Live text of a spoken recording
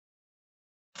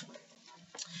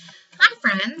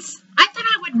friends. I thought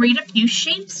I would read a few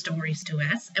shape stories to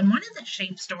us, and one of the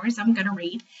shape stories I'm going to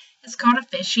read is called a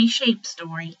Fishy Shape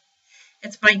Story.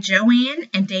 It's by Joanne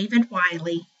and David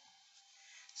Wylie.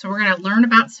 So we're going to learn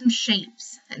about some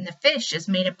shapes, and the fish is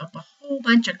made up of a whole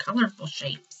bunch of colorful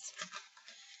shapes.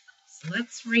 So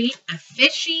let's read a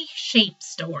Fishy Shape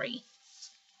Story.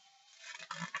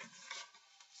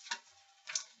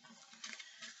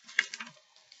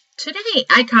 Today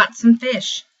I caught some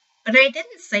fish, but I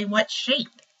didn't say what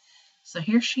shape. So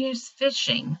here she is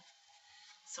fishing.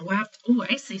 So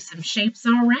I see some shapes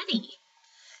already.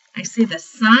 I see the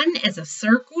sun is a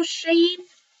circle shape,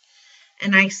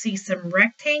 and I see some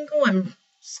rectangle and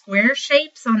square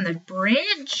shapes on the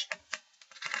bridge.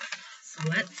 So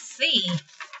let's see.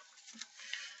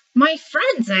 My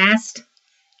friends asked,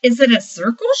 is it a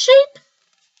circle shape?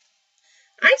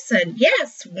 I said,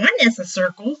 yes, one is a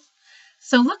circle.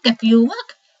 So look, if you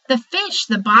look, the fish,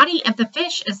 the body of the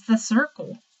fish is the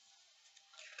circle.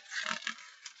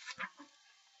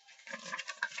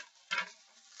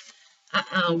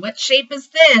 What shape is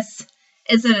this?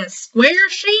 Is it a square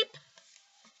shape?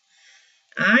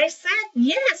 I said,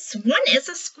 yes, one is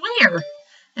a square.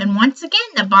 And once again,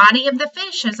 the body of the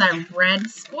fish is a red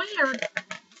square.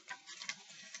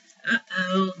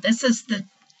 This is the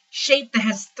shape that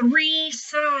has 3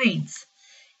 sides.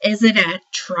 Is it a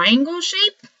triangle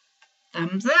shape?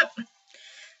 Thumbs up.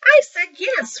 I said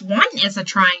yes, one is a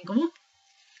triangle.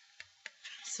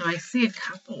 So I see a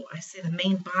couple. I see the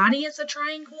main body is a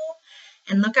triangle.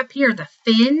 And look up here, the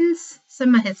fins.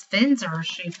 Some of his fins are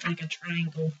shaped like a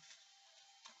triangle.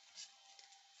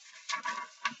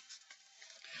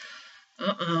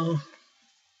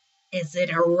 Is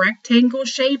it a rectangle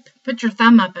shape? Put your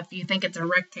thumb up if you think it's a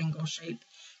rectangle shape.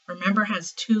 Remember, it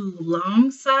has 2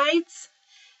 long sides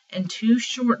and 2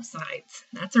 short sides.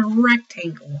 That's a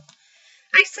rectangle.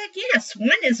 I said yes,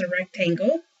 one is a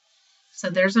rectangle. So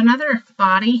there's another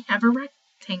body of a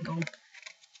rectangle.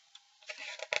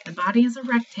 The body is a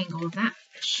rectangle of that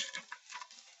fish.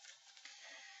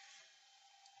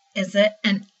 Is it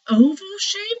an oval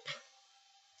shape?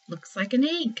 Looks like an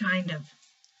egg, kind of.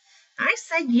 I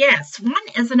said yes, one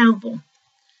is an oval.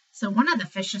 So one of the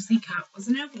fishes he caught was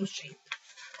an oval shape.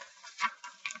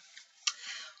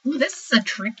 Ooh, this is a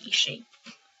tricky shape.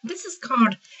 This is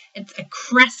called, it's a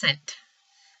crescent.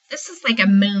 This is like a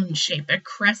moon shape, a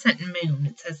crescent moon.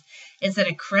 It says, is it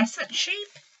a crescent shape?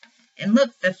 And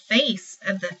look, the face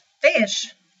of the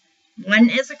fish, one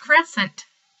is a crescent.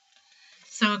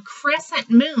 So a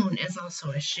crescent moon is also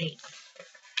a shape.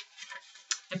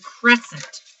 A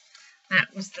crescent,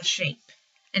 that was the shape.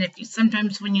 And if you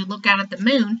sometimes when you look out at the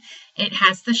moon, it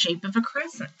has the shape of a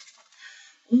crescent.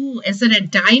 Ooh, is it a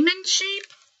diamond shape?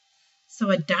 So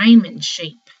a diamond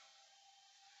shape.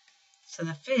 So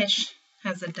the fish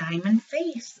has a diamond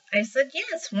face. I said,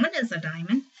 yes, one is a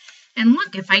diamond. And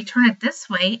look, if I turn it this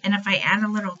way, and if I add a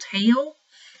little tail,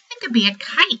 it could be a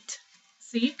kite.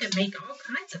 So you can make all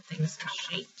kinds of things with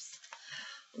shapes.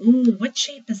 Ooh, what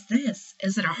shape is this?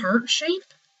 Is it a heart shape?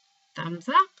 Thumbs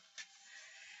up.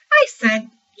 I said,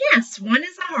 yes, one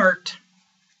is a heart.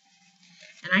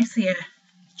 And I see a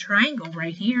triangle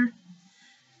right here.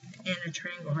 And a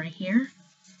triangle right here.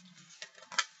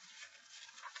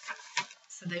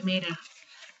 So they made a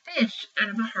fish out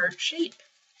of a heart shape.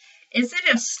 Is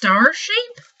it a star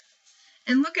shape?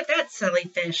 And look at that silly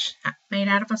fish made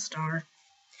out of a star.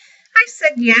 I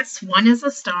said yes, one is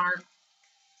a star.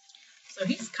 So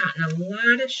he's caught a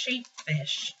lot of shape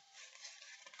fish.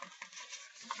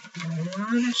 A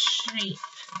lot of shape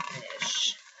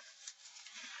fish.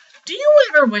 Do you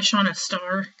ever wish on a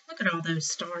star? Look at all those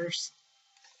stars.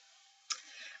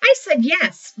 I said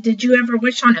yes. Did you ever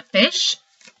wish on a fish?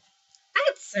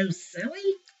 That's so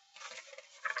silly.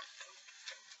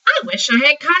 I wish I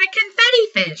had caught a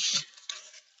confetti fish.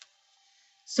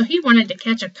 So he wanted to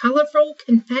catch a colorful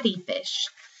confetti fish.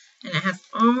 And it has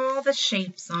all the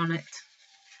shapes on it.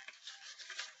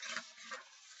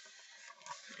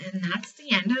 And that's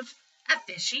the end of a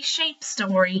Fishy Shape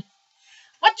Story.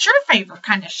 What's your favorite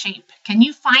kind of shape? Can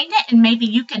you find it and maybe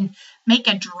you can make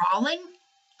a drawing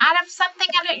out of something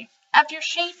of your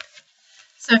shape?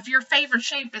 So if your favorite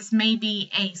shape is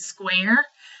maybe a square,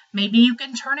 maybe you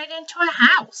can turn it into a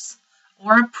house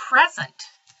or a present.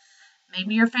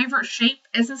 Maybe your favorite shape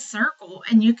is a circle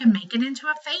and you can make it into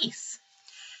a face.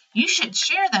 You should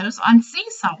share those on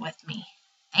Seesaw with me.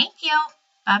 Thank you.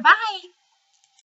 Bye-bye.